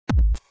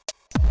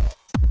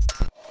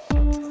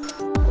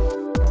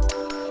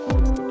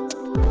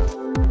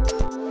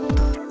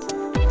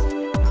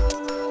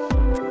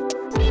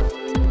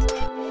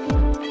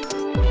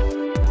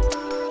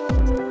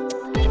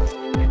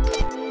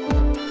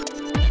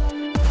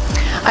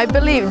I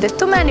believe that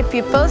too many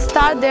people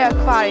start their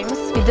aquariums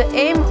with the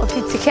aim of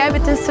its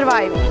inhabitants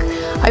surviving.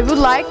 I would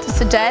like to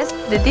suggest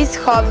that this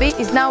hobby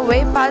is now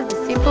way past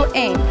the simple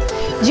aim.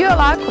 Due to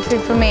lack of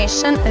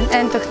information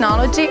and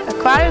technology,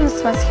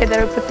 aquariums must have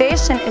a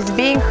reputation as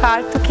being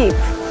hard to keep.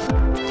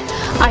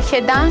 I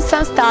had done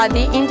some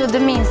study into the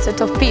mindset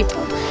of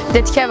people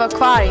that have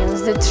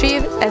aquariums that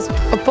thrive as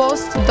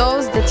opposed to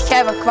those that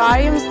have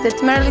aquariums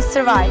that merely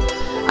survive.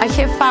 I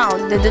have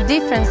found that the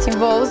difference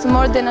involves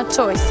more than a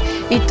choice,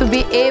 it to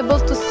be able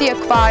to see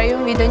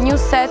aquarium with a new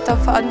set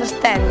of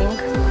understanding.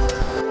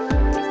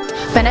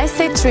 When I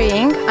say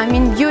treeing, I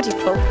mean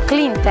beautiful,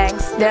 clean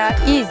tanks that are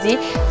easy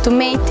to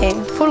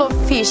maintain, full of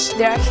fish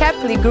that are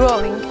happily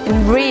growing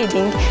and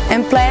breeding,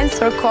 and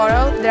plants or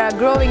coral that are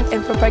growing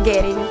and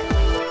propagating.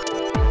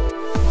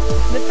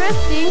 The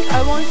first thing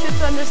I want you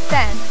to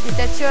understand is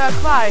that your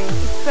aquarium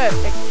is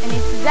perfect and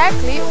it's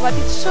exactly what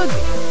it should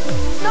be.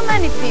 So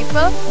many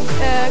people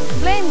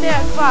blame their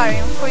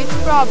aquarium for its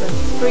problems.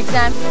 For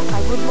example,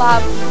 I would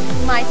love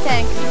my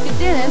tank if it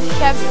didn't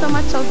have so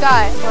much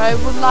algae, or I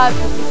would love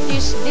if the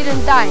fish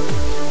didn't die,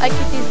 like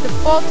it is the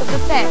fault of the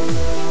tanks.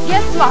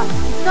 Guess what?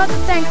 It's not the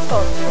tank's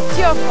fault, it's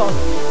your fault,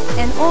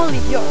 and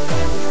only your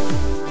fault.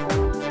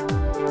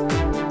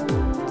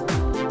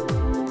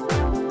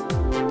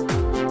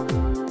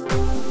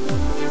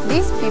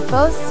 These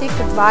people seek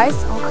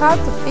advice on how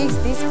to fix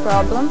this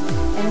problem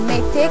and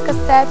may take a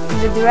step in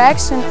the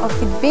direction of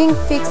it being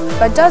fixed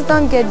but just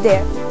don't get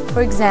there.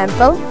 For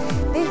example,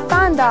 they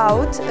found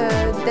out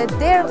that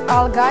their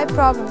algae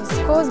problem is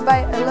caused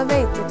by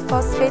elevated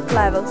phosphate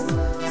levels.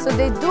 So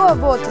they do a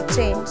water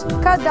change,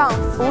 cut down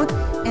food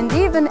and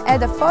even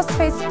add a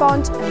phosphate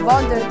sponge and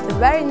wonder the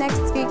very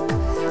next week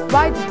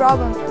why the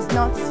problem is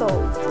not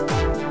solved.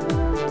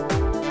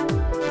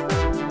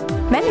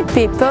 Many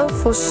people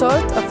fall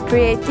short of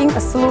creating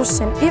a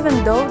solution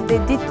even though they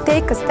did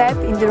take a step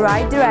in the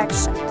right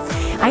direction.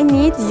 I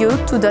need you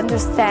to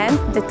understand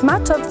that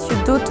much of what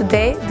you do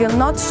today will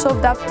not show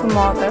up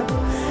tomorrow,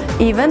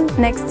 even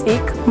next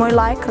week, more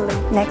likely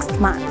next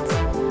month.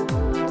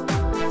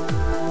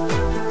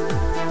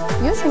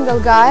 Using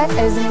algae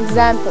as an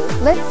example,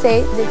 let's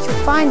say that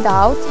you find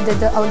out that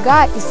the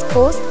algae is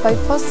caused by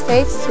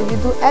phosphates, so you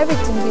do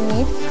everything you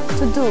need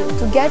to do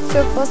to get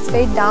your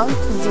phosphate down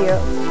to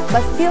zero.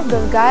 But still the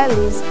algae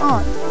lives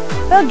on.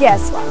 Well,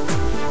 guess what?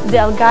 The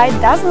algae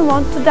doesn't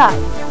want to die.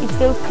 It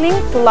will cling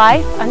to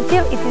life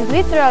until it is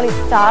literally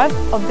starved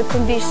of the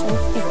conditions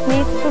it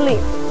needs to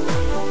live.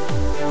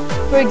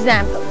 For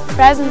example,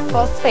 present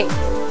phosphate.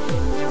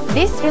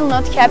 This will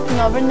not happen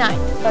overnight,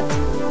 but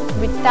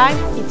with time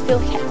it will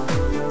happen.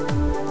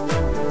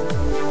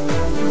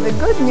 The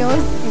good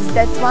news is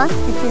that once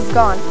it is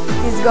gone,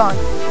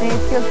 and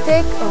it will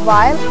take a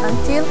while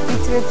until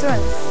it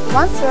returns.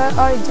 Once your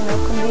original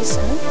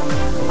conditions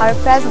are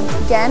present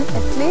again,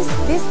 at least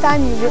this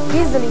time you will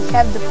easily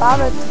have the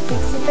power to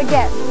fix it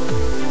again.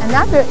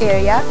 Another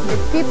area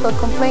that people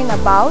complain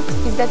about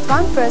is that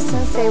one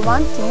person says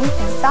one thing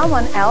and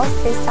someone else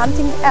says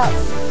something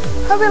else.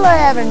 How will I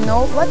ever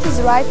know what is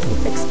right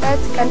if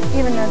experts can't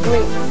even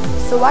agree?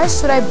 So why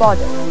should I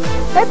bother?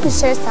 Let me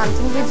share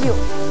something with you.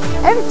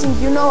 Everything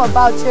you know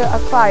about your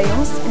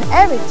aquariums and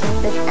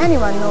everything that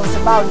anyone knows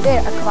about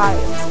their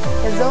aquariums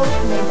is all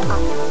made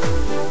up.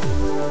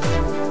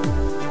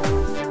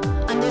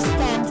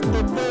 Understand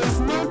that there is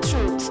no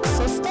truth,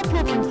 so stop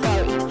looking for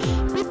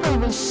it. People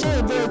will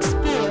share their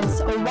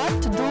experience of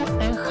what to do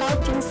and how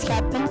things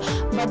happen,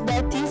 but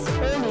that is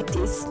all it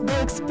is,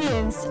 their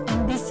experience,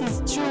 and this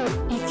is true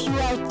if you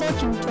are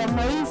talking to a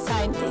marine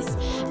scientist,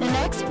 an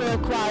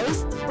expert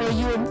aquarist, or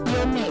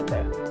your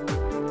neighbor.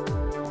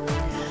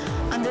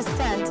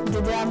 Understand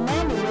that there are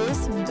many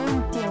ways of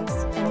doing things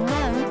and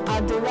none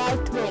are the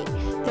right way.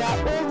 They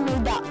are all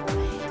made up,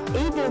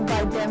 either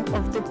by them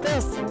or the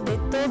person that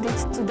told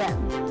it to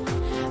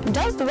them.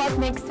 Just do what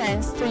makes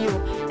sense to you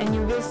and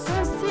you will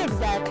soon see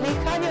exactly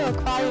how your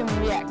aquarium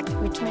reacts,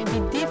 which may be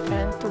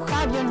different to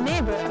how your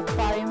neighbor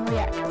aquarium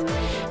reacts.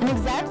 An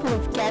example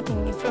of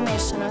getting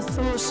information or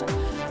solution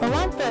from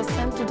one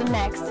person to the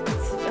next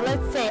is,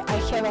 let's say I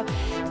have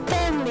a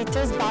 10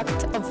 liters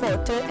bucket of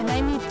water and I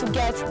need to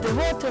get the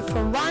water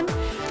from one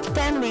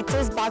 10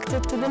 liters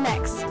bucket to the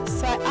next.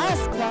 So I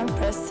ask one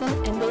person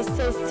and they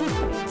say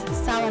siphon it.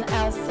 Someone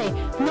else say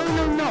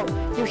no,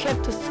 you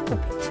have to scoop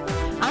it.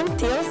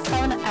 Until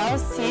someone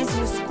else sees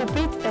you scoop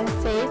it and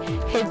say,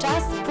 hey,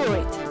 just pour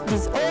it.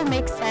 This all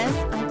makes sense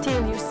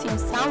until you see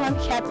someone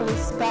happily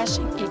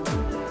splashing it.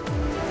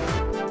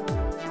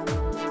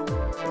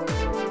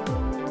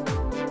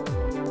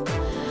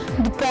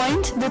 The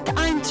point that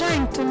I'm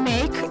trying to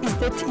make is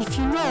that if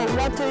you know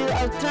what you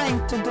are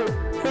trying to do,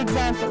 for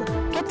example,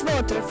 get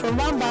water from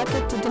one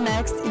bucket to the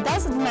next, it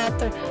doesn't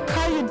matter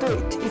how you do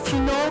it if you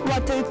know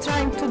what you're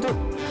trying to do.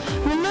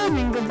 When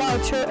learning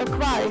about your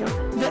aquarium,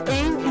 the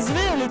aim is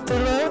really to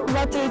learn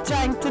what you're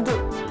trying to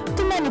do.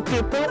 Too many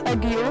people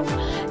argue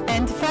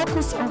and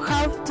focus on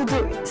how to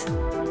do it.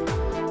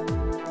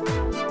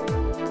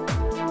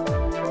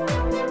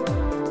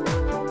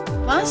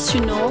 Once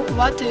you know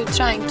what you're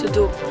trying to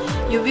do,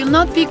 you will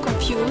not be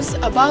confused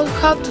about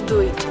how to do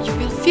it. You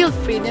will feel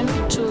freedom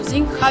in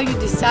choosing how you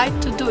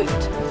decide to do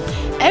it.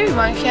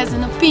 Everyone has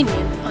an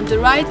opinion on the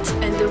right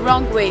and the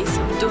wrong ways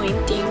of doing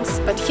things,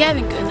 but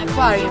having an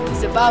aquarium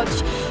is about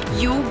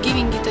you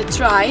giving it a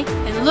try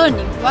and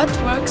learning what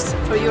works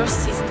for your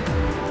system.